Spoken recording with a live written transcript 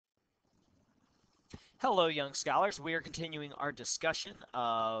Hello, young scholars. We are continuing our discussion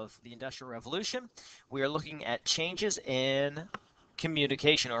of the Industrial Revolution. We are looking at changes in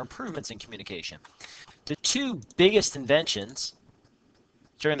communication or improvements in communication. The two biggest inventions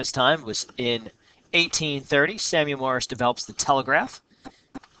during this time was in 1830, Samuel Morse develops the telegraph,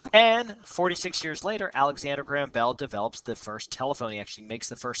 and 46 years later, Alexander Graham Bell develops the first telephone. He actually makes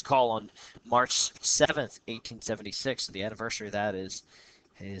the first call on March 7th, 1876. So the anniversary of that is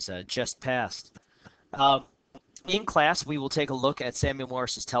just passed. Um, In class, we will take a look at Samuel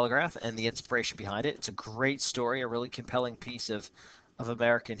Morse's telegraph and the inspiration behind it. It's a great story, a really compelling piece of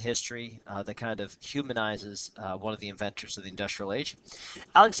American history that kind of humanizes one of the inventors of the industrial age.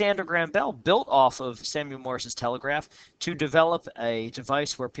 Alexander Graham Bell built off of Samuel Morse's telegraph to develop a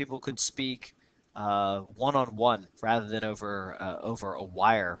device where people could speak one-on-one rather than over a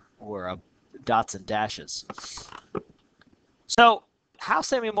wire or dots and dashes. So how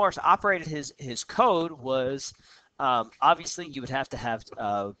Samuel Morse operated his code was obviously you would have to have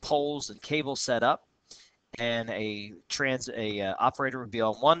poles and cables set up, and a operator would be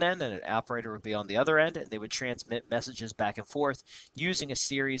on one end and an operator would be on the other end, and they would transmit messages back and forth using a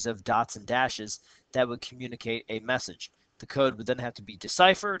series of dots and dashes that would communicate a message. The code would then have to be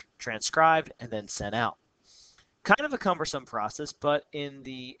deciphered, transcribed, and then sent out. Kind of a cumbersome process, but in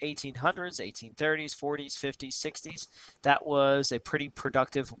the 1800s, 1830s, 40s, 50s, 60s, that was a pretty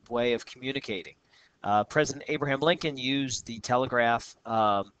productive way of communicating. President Abraham Lincoln used the telegraph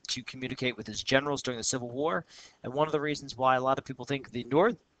to communicate with his generals during the Civil War, and one of the reasons why a lot of people think the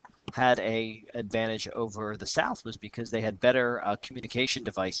North had a advantage over the South was because they had better communication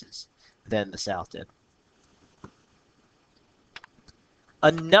devices than the South did.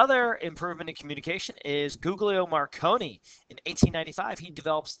 Another improvement in communication is Guglielmo Marconi. In 1895, he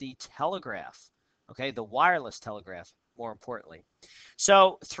develops the telegraph, okay, the wireless telegraph, more importantly.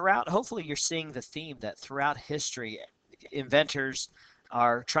 So throughout, hopefully you're seeing the theme that throughout history, inventors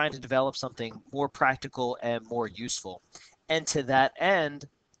are trying to develop something more practical and more useful. And to that end,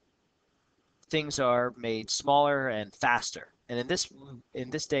 things are made smaller and faster. And in this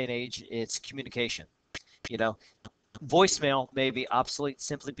day and age, it's communication. You know, voicemail may be obsolete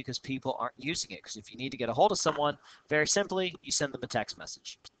simply because people aren't using it. Because if you need to get a hold of someone, very simply, you send them a text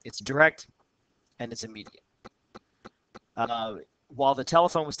message. It's direct and it's immediate. Uh, while the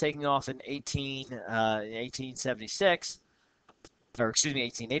telephone was taking off in 1876, or excuse me,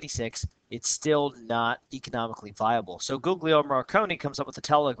 1886, it's still not economically viable. So Guglielmo Marconi comes up with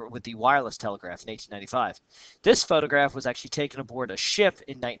the wireless telegraph in 1895. This photograph was actually taken aboard a ship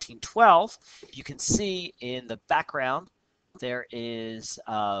in 1912. You can see in the background there is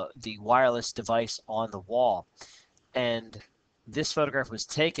the wireless device on the wall, and this photograph was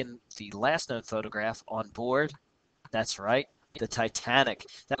taken, the last known photograph, on board. That's right, the Titanic.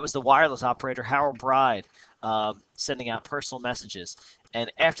 That was the wireless operator Harold Bride sending out personal messages. And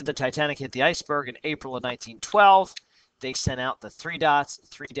after the Titanic hit the iceberg in April of 1912, they sent out the three dots,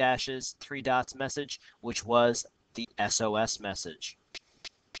 three dashes, three dots message, which was the SOS message.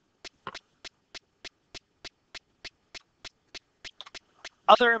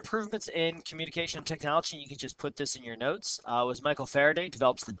 Other improvements in communication technology, you can just put this in your notes, was Michael Faraday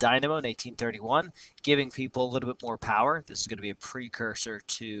develops the dynamo in 1831, giving people a little bit more power. This is going to be a precursor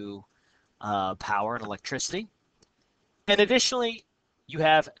to power and electricity. And additionally, you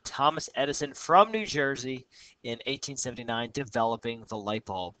have Thomas Edison from New Jersey in 1879 developing the light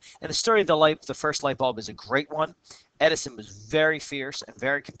bulb. And the story of the first light bulb is a great one. Edison was very fierce and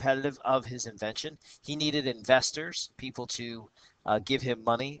very competitive of his invention. He needed investors, people to give him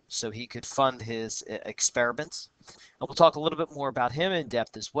money so he could fund his experiments. And we'll talk a little bit more about him in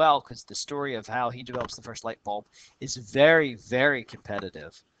depth as well, because the story of how he develops the first light bulb is very, very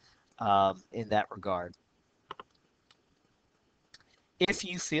competitive in that regard. If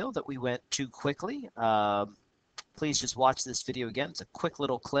you feel that we went too quickly, please just watch this video again. It's a quick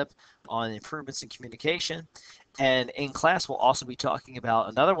little clip on improvements in communication. And in class, we'll also be talking about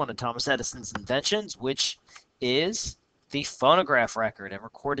another one of Thomas Edison's inventions, which is the phonograph record and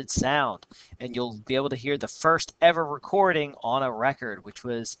recorded sound. And you'll be able to hear the first ever recording on a record, which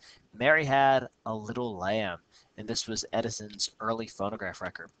was Mary Had a Little Lamb. And this was Edison's early phonograph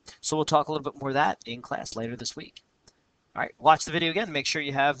record. So we'll talk a little bit more of that in class later this week. All right, watch the video again. Make sure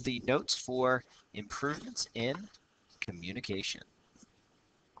you have the notes for improvements in communication.